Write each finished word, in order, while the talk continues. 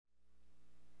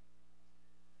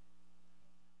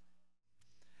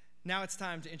Now it's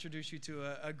time to introduce you to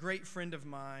a great friend of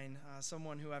mine,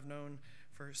 someone who I've known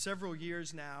for several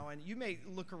years now. And you may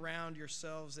look around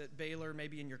yourselves at Baylor,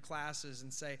 maybe in your classes,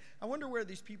 and say, I wonder where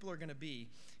these people are going to be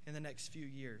in the next few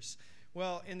years.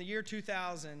 Well, in the year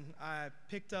 2000, I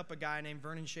picked up a guy named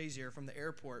Vernon Shazier from the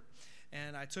airport,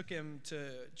 and I took him to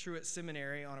Truett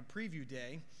Seminary on a preview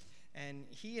day. And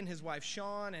he and his wife,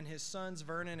 Sean, and his sons,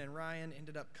 Vernon and Ryan,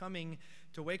 ended up coming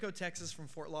to Waco, Texas from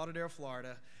Fort Lauderdale,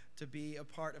 Florida, to be a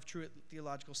part of Truett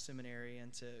Theological Seminary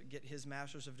and to get his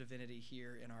Master's of Divinity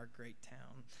here in our great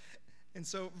town. And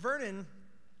so Vernon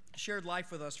shared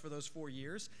life with us for those 4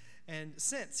 years, and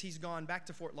since he's gone back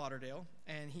to Fort Lauderdale,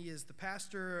 and he is the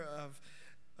pastor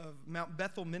of Mount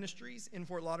Bethel Ministries in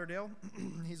Fort Lauderdale.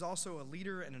 He's also a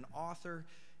leader and an author.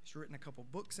 He's written a couple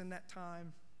books in that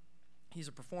time. He's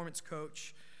a performance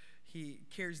coach. He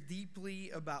cares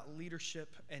deeply about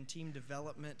leadership and team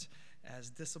development as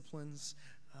disciplines.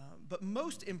 But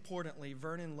most importantly,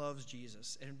 Vernon loves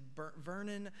Jesus. And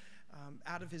Vernon,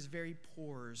 out of his very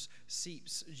pores,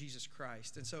 seeps Jesus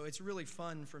Christ. And so it's really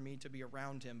fun for me to be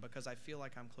around him because I feel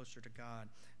like I'm closer to God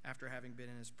after having been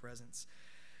in his presence.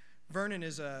 Vernon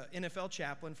is an NFL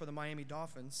chaplain for the Miami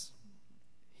Dolphins.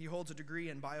 He holds a degree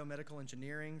in biomedical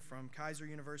engineering from Kaiser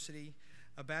University,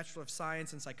 a Bachelor of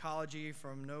Science in Psychology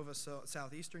from Nova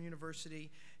Southeastern University,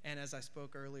 and as I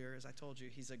spoke earlier, as I told you,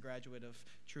 he's a graduate of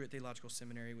Truett Theological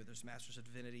Seminary with his Master's of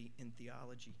Divinity in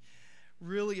Theology.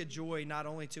 Really a joy not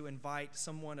only to invite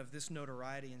someone of this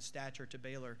notoriety and stature to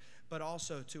Baylor, but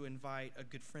also to invite a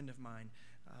good friend of mine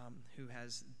who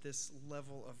has this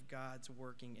level of God's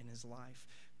working in his life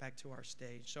back to our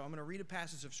stage. So I'm going to read a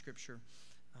passage of Scripture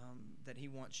that he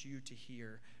wants you to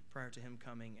hear prior to him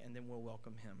coming, and then we'll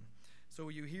welcome him. So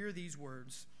will you hear these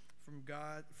words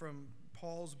from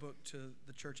Paul's book to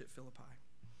the church at Philippi?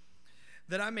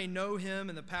 That I may know him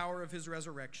and the power of his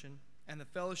resurrection and the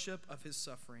fellowship of his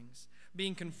sufferings,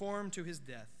 being conformed to his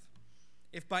death,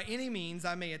 if by any means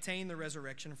I may attain the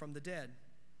resurrection from the dead.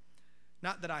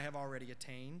 Not that I have already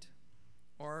attained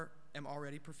or am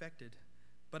already perfected,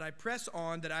 but I press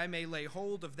on that I may lay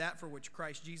hold of that for which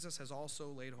Christ Jesus has also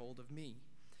laid hold of me.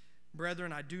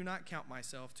 Brethren, I do not count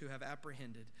myself to have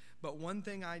apprehended, but one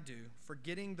thing I do,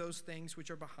 forgetting those things which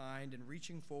are behind and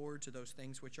reaching forward to those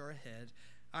things which are ahead,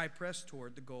 I press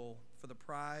toward the goal for the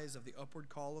prize of the upward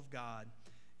call of God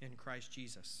in Christ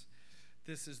Jesus.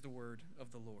 This is the word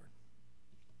of the Lord.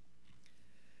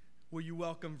 Will you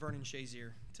welcome Vernon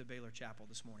Shazier to Baylor Chapel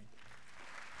this morning?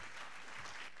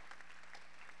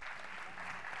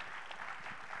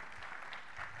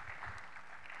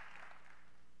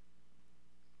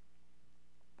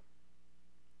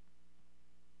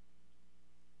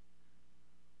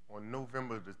 On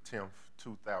November the 10th,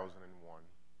 2001,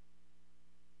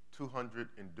 200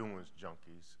 endurance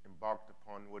junkies embarked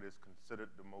upon what is considered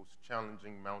the most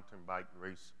challenging mountain bike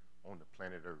race on the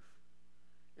planet Earth.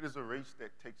 It is a race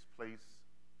that takes place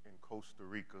in Costa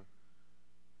Rica,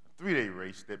 a 3-day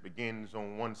race that begins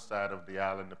on one side of the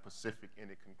island, the Pacific,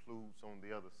 and it concludes on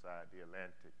the other side, the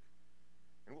Atlantic.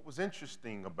 And what was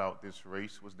interesting about this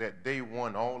race was that day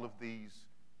one, all of these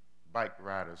bike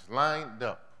riders lined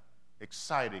up,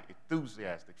 excited,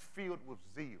 enthusiastic, filled with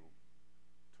zeal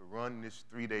to run this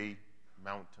 3-day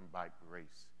mountain bike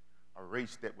race, a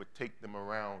race that would take them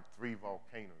around 3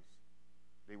 volcanoes.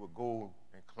 They would go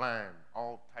and climb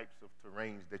all types of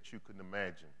terrains that you can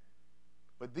imagine.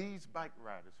 But these bike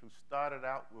riders who started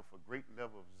out with a great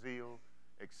level of zeal,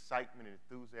 excitement, and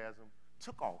enthusiasm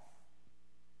took off,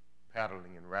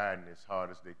 paddling and riding as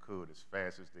hard as they could, as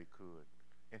fast as they could,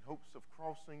 in hopes of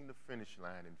crossing the finish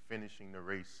line and finishing the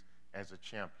race as a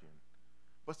champion.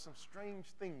 But some strange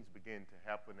things began to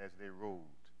happen as they rode.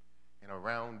 And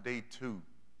around day 2,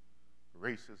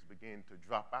 racers began to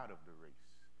drop out of the race.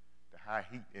 The high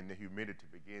heat and the humidity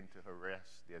began to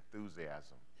harass their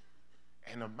enthusiasm.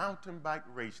 And a mountain bike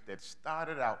race that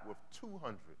started out with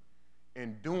 200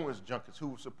 endurance junkies who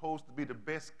were supposed to be the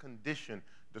best conditioned,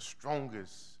 the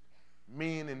strongest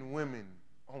men and women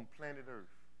on planet Earth,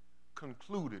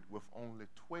 concluded with only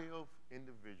 12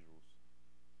 individuals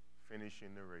finishing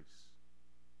the race.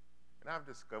 And I've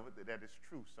discovered that that is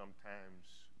true sometimes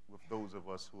with those of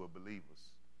us who are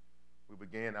believers. We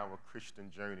began our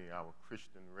Christian journey, our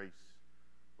Christian race,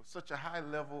 with such a high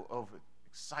level of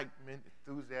excitement,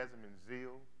 enthusiasm, and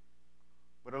zeal.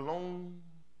 But along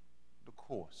the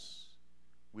course,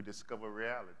 we discover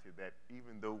reality that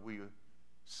even though we are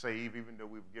saved, even though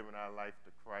we've given our life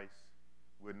to Christ,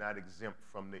 we're not exempt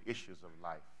from the issues of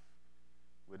life.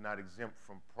 We're not exempt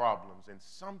from problems. And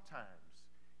sometimes,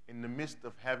 in the midst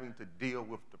of having to deal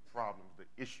with the problems,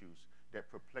 the issues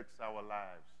that perplex our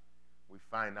lives, we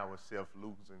find ourselves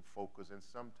losing focus and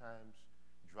sometimes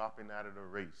dropping out of the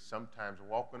race, sometimes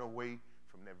walking away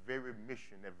from that very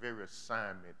mission, that very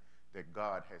assignment that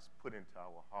God has put into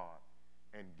our heart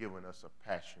and given us a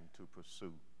passion to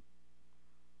pursue.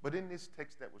 But in this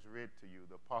text that was read to you,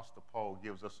 the Apostle Paul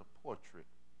gives us a portrait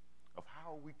of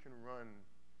how we can run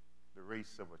the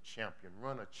race of a champion,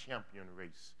 run a champion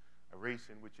race, a race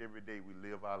in which every day we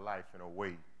live our life in a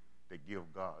way that gives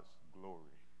God's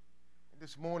glory. And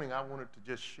this morning I wanted to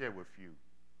just share with you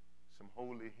some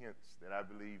holy hints that I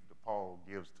believe that Paul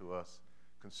gives to us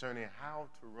concerning how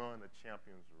to run a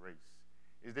champion's race.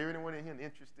 Is there anyone in here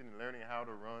interested in learning how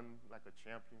to run like a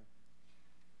champion?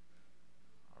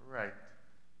 All right.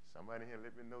 Somebody here,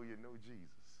 let me know you know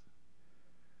Jesus.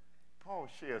 Paul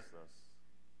shares us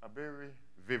a very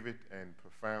vivid and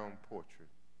profound portrait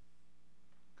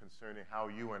concerning how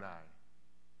you and I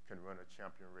can run a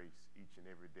champion race each and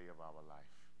every day of our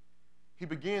life. He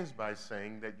begins by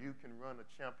saying that you can run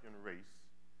a champion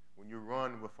race when you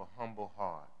run with a humble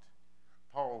heart.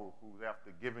 Paul, who's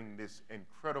after giving this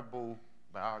incredible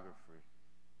biography,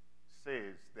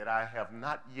 says that I have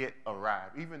not yet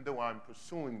arrived, even though I'm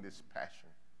pursuing this passion,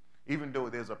 even though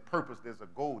there's a purpose, there's a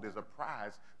goal, there's a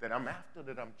prize that I'm after,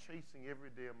 that I'm chasing every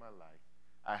day of my life.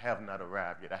 I have not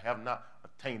arrived yet. I have not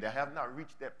attained. I have not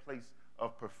reached that place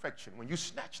of perfection. When you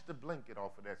snatch the blanket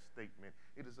off of that statement,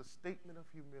 it is a statement of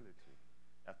humility.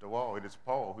 After all, it is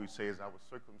Paul who says, I was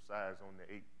circumcised on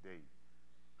the 8th day.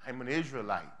 I'm an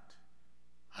Israelite.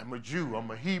 I'm a Jew.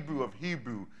 I'm a Hebrew of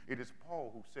Hebrew. It is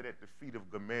Paul who sat at the feet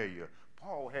of Gamaliel.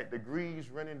 Paul had degrees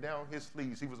running down his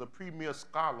sleeves. He was a premier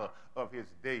scholar of his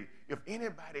day. If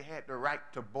anybody had the right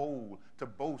to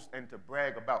boast and to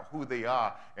brag about who they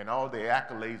are and all the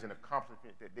accolades and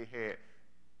accomplishments that they had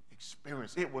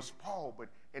experienced, it was Paul. But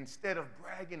instead of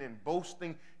bragging and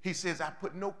boasting, he says, I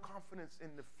put no confidence in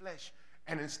the flesh.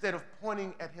 And instead of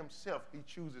pointing at himself, he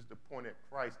chooses to point at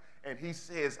Christ. And he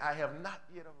says, I have not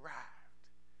yet arrived.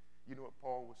 You know what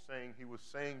Paul was saying? He was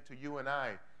saying to you and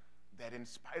I that in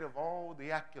spite of all the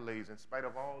accolades, in spite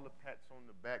of all the pats on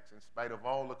the backs, in spite of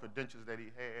all the credentials that he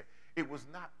had, it was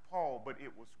not Paul, but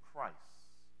it was Christ.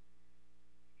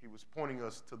 He was pointing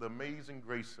us to the amazing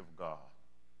grace of God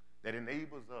that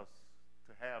enables us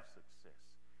to have success.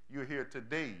 You're here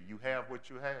today. You have what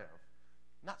you have.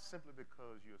 Not simply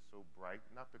because you're so bright,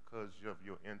 not because of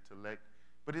your intellect,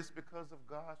 but it's because of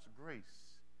God's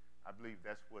grace. I believe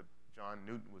that's what John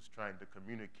Newton was trying to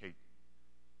communicate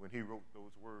when he wrote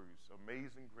those words,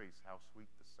 amazing grace, how sweet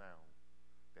the sound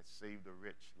that saved a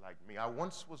wretch like me. I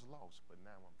once was lost, but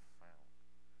now I'm found.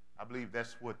 I believe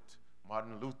that's what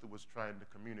Martin Luther was trying to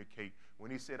communicate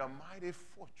when he said, a mighty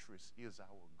fortress is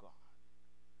our God.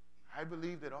 I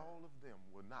believe that all of them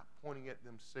were not pointing at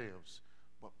themselves,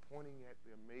 but pointing at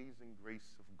the amazing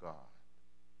grace of God.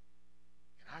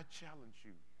 And I challenge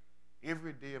you,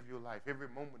 every day of your life, every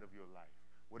moment of your life,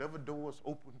 whatever doors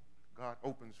God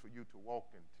opens for you to walk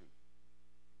into,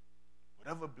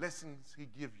 whatever blessings he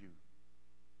gives you,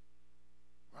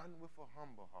 run with a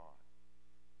humble heart,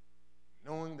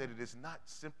 knowing that it is not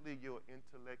simply your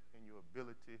intellect and your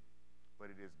ability, but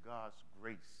it is God's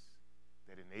grace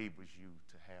that enables you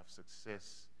to have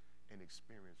success and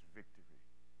experience victory.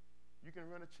 You can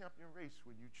run a champion race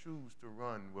when you choose to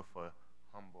run with a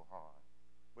humble heart.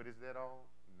 But is that all?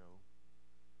 No.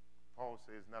 Paul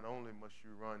says not only must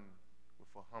you run with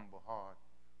a humble heart,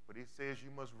 but he says you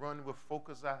must run with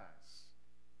focused eyes.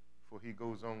 For he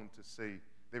goes on to say,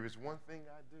 there is one thing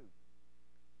I do,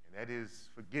 and that is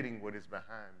forgetting what is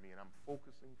behind me, and I'm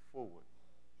focusing forward.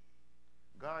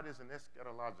 God is an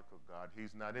eschatological God.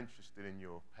 He's not interested in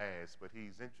your past, but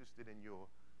he's interested in your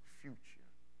future.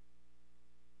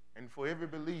 And for every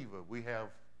believer, we have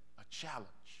a challenge,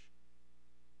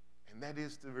 and that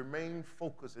is to remain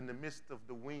focused in the midst of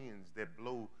the winds that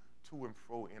blow to and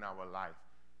fro in our life,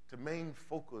 to remain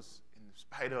focused in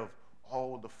spite of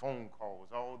all the phone calls,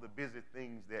 all the busy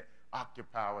things that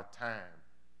occupy our time,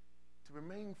 to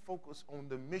remain focused on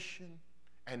the mission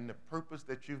and the purpose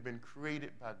that you've been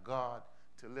created by God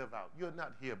to live out. You're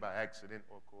not here by accident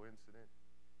or coincidence.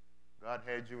 God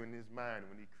had you in his mind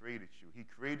when he created you. He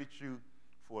created you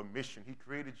for a mission. He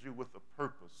created you with a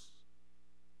purpose.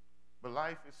 But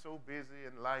life is so busy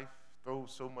and life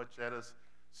throws so much at us.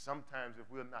 Sometimes if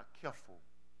we're not careful,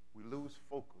 we lose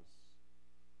focus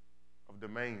of the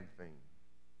main thing,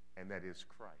 and that is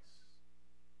Christ.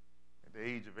 At the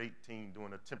age of 18,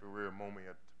 during a temporary moment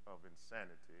of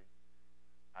insanity,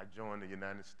 I joined the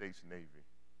United States Navy.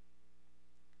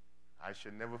 I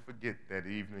should never forget that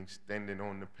evening standing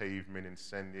on the pavement in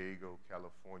San Diego,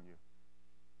 California,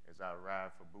 as I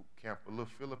arrived for boot camp, a little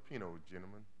Filipino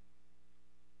gentleman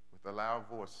with with a loud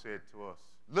voice said to us,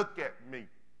 "Look at me.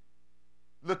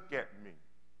 Look at me."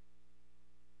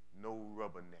 No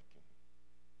rubbernecking.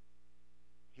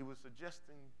 He was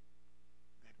suggesting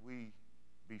that we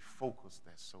be focused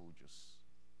as soldiers,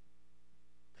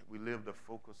 that we live the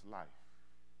focused life.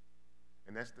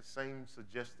 And that's the same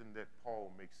suggestion that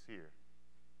Paul makes here,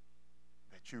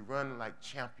 that you run like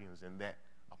champions, and that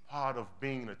a part of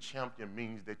being a champion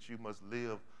means that you must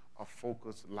live a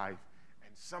focused life.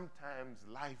 And sometimes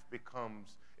life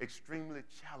becomes extremely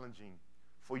challenging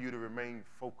for you to remain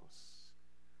focused.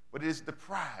 But it is the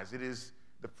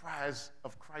prize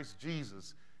of Christ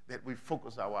Jesus that we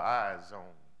focus our eyes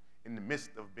on in the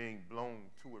midst of being blown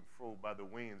to and fro by the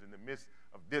winds, in the midst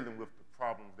of dealing with the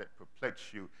problems that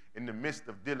perplex you, in the midst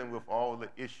of dealing with all the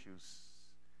issues.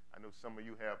 I know some of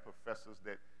you have professors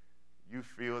that you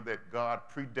feel that God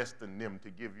predestined them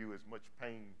to give you as much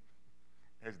pain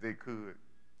as they could.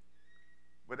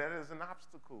 But that is an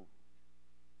obstacle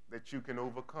that you can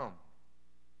overcome.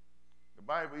 The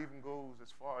Bible even goes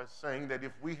as far as saying that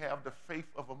if we have the faith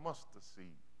of a mustard seed,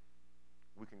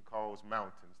 we can cause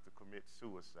mountains to commit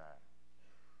suicide.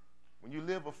 When you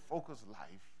live a focused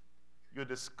life, you'll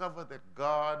discover that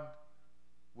God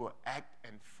will act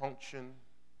and function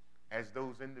as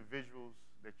those individuals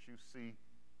that you see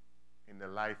in the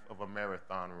life of a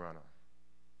marathon runner.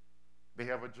 They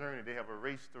have a journey, they have a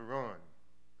race to run,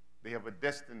 they have a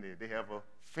destiny, they have a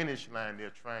finish line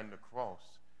they're trying to cross.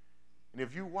 And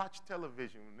if you watch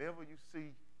television, whenever you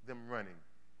see them running,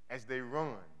 as they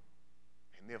run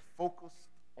and they're focused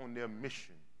on their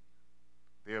mission,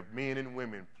 there are men and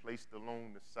women placed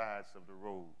along the sides of the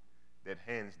road that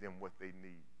hands them what they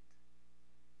need.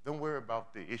 Don't worry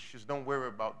about the issues. Don't worry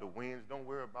about the winds. Don't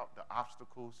worry about the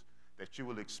obstacles that you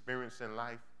will experience in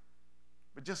life.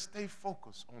 But just stay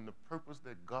focused on the purpose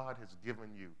that God has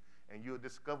given you. And you'll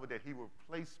discover that he will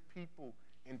place people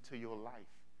into your life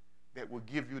that will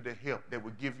give you the help, that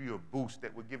will give you a boost,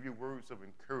 that will give you words of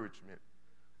encouragement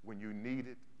when you need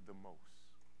it the most.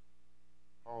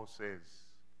 Paul says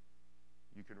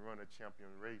you can run a champion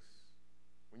race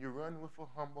when you run with a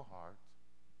humble heart,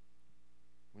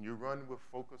 when you run with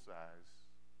focused eyes.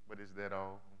 But is that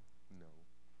all? No.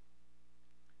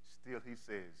 Still, he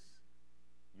says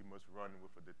you must run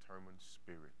with a determined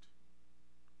spirit.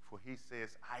 For he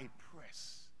says, I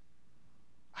press.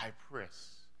 I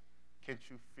press. Can't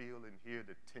you feel and hear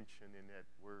the tension in that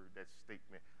word, that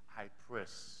statement? I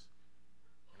press.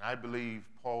 And I believe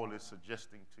Paul is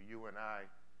suggesting to you and I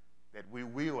that we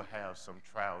will have some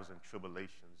trials and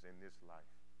tribulations in this life.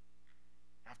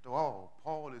 After all,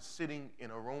 Paul is sitting in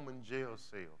a Roman jail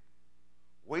cell,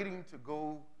 waiting to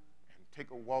go and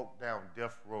take a walk down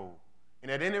death row. And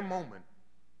at any moment,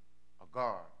 a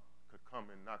guard could come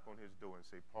and knock on his door and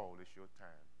say, Paul, it's your time.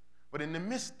 But in the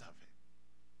midst of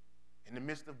it, in the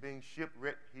midst of being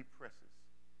shipwrecked, he presses.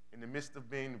 In the midst of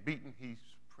being beaten, he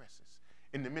presses.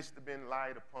 In the midst of being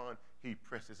lied upon, he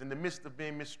presses. In the midst of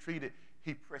being mistreated,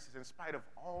 he presses. In spite of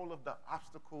all of the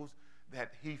obstacles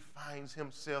that he finds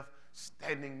himself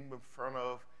standing in front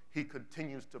of, he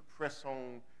continues to press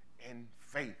on in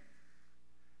faith.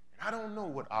 And I don't know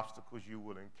what obstacles you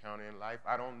will encounter in life.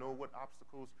 I don't know what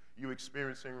obstacles you're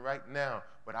experiencing right now.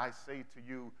 But I say to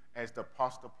you, as the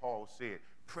Apostle Paul said,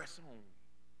 press on.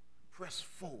 Press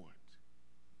forward.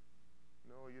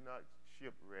 No, you're not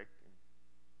shipwrecked and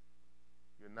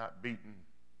you're not beaten.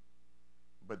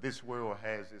 But this world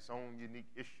has its own unique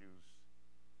issues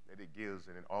that it gives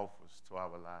and it offers to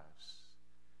our lives.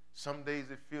 Some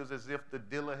days it feels as if the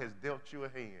dealer has dealt you a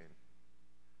hand,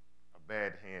 a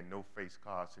bad hand, no face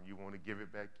cards, and you want to give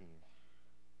it back in.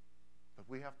 But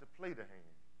we have to play the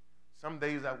hand. Some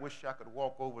days I wish I could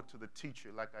walk over to the teacher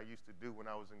like I used to do when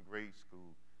I was in grade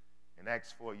school and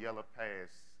ask for a yellow pass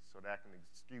so that I can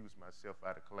excuse myself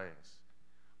out of class.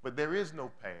 But there is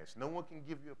no pass. No one can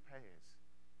give you a pass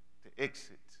to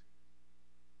exit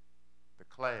the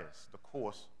class, the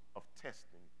course of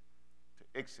testing,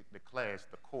 to exit the class,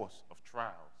 the course of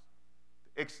trials,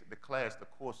 to exit the class, the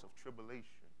course of tribulation.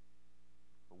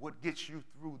 But what gets you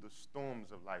through the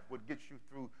storms of life, what gets you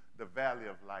through the valley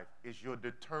of life is your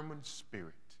determined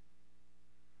spirit.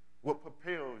 What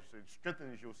propels and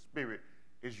strengthens your spirit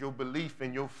is your belief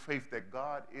and your faith that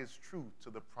God is true to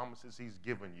the promises he's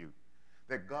given you.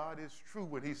 That God is true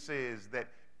when he says that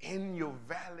in your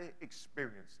valley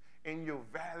experience, in your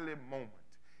valley moment,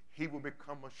 he will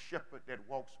become a shepherd that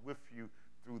walks with you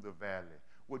through the valley.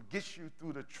 What gets you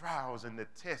through the trials and the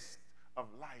tests of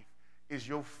life is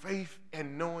your faith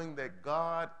and knowing that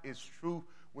God is true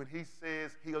when he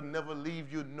says he'll never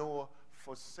leave you nor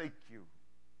forsake you.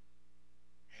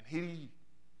 And he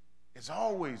is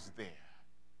always there.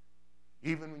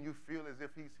 Even when you feel as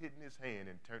if he's hidden his hand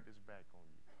and turned his back on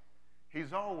you.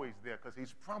 He's always there because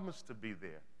he's promised to be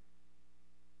there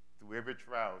through every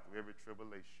trial, through every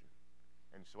tribulation.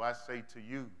 And so I say to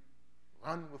you,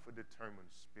 run with a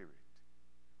determined spirit.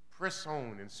 Press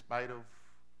on in spite of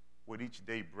what each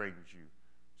day brings you.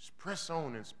 Press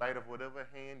on in spite of whatever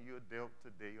hand you're dealt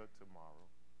today or tomorrow.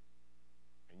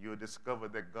 And you'll discover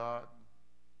that God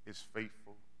is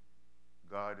faithful.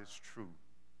 God is true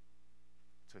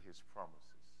to his promises.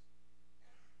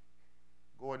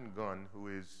 Gordon Gunn, who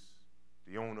is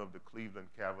the owner of the Cleveland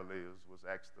Cavaliers, was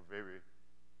asked a very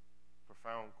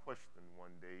profound question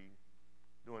one day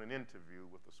during an interview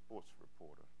with a sports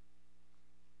reporter.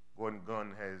 Gordon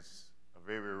Gunn has a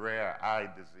very rare eye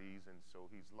disease, and so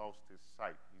he's lost his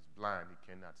sight. He's blind,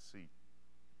 he cannot see.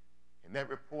 And that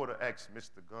reporter asked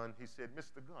Mr. Gunn, he said,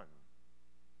 Mr. Gunn,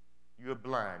 you're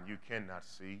blind, you cannot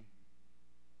see.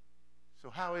 So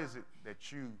how is it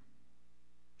that you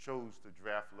chose to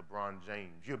draft LeBron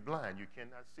James? You're blind, you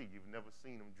cannot see. You've never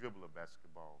seen him dribble a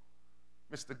basketball.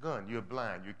 Mr. Gunn, you're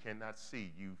blind, you cannot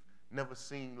see. You've never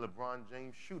seen LeBron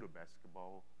James shoot a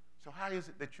basketball. So how is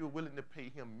it that you're willing to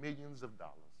pay him millions of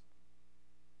dollars?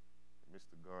 And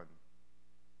Mr. Gunn,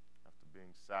 after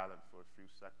being silent for a few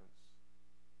seconds,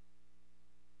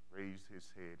 raised his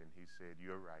head and he said,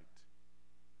 you're right.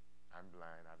 I'm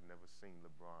blind. I've never seen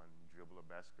LeBron dribble a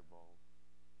basketball.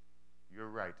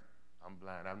 You're right. I'm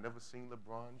blind. I've never seen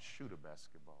LeBron shoot a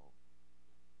basketball.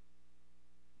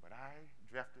 But I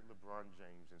drafted LeBron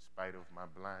James in spite of my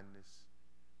blindness.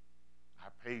 I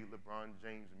paid LeBron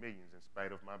James millions in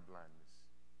spite of my blindness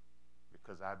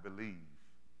because I believe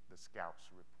the scouts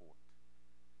report.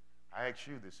 I ask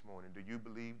you this morning, do you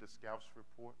believe the scouts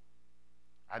report?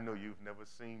 I know you've never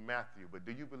seen Matthew, but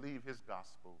do you believe his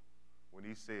gospel when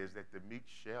he says that the meek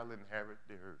shall inherit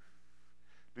the earth?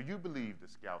 Do you believe the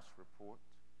scouts report?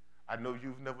 I know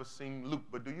you've never seen Luke,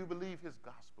 but do you believe his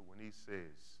gospel when he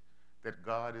says that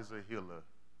God is a healer?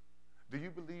 Do you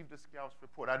believe the scouts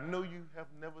report? I know you have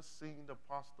never seen the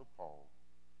Apostle Paul,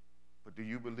 but do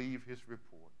you believe his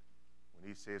report when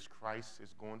he says Christ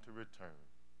is going to return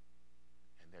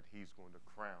and that he's going to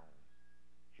crown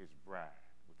his bride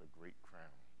with a great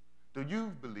crown? Do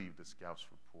you believe the scouts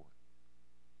report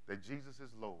that Jesus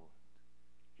is Lord?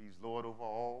 He's Lord over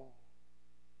all.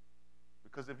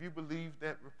 Because if you believe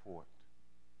that report,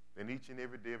 then each and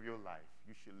every day of your life,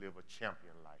 you should live a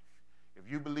champion life. If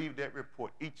you believe that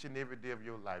report, each and every day of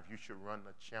your life, you should run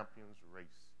a champion's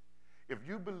race. If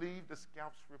you believe the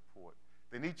scouts report,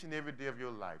 then each and every day of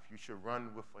your life, you should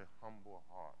run with a humble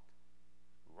heart.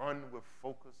 Run with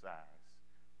focused eyes.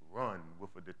 Run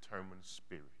with a determined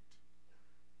spirit.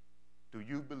 Do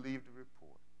you believe the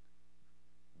report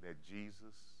that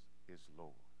Jesus is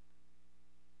Lord?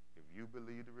 If you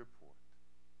believe the report,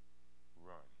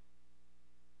 run.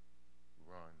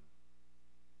 Run.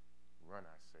 Run,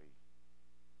 I say.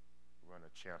 Run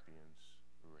a champion's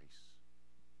race.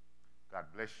 God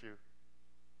bless you.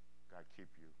 God keep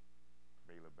you.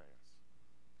 Baylor Bears.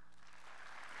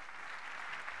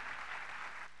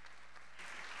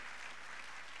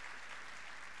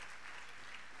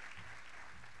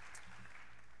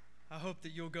 I hope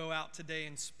that you'll go out today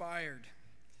inspired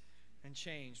and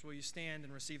changed. Will you stand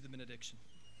and receive the benediction?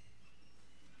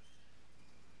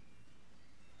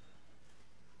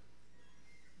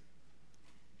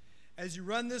 As you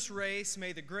run this race,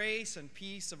 may the grace and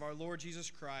peace of our Lord Jesus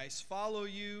Christ follow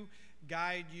you,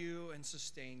 guide you, and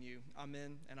sustain you.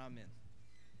 Amen and amen.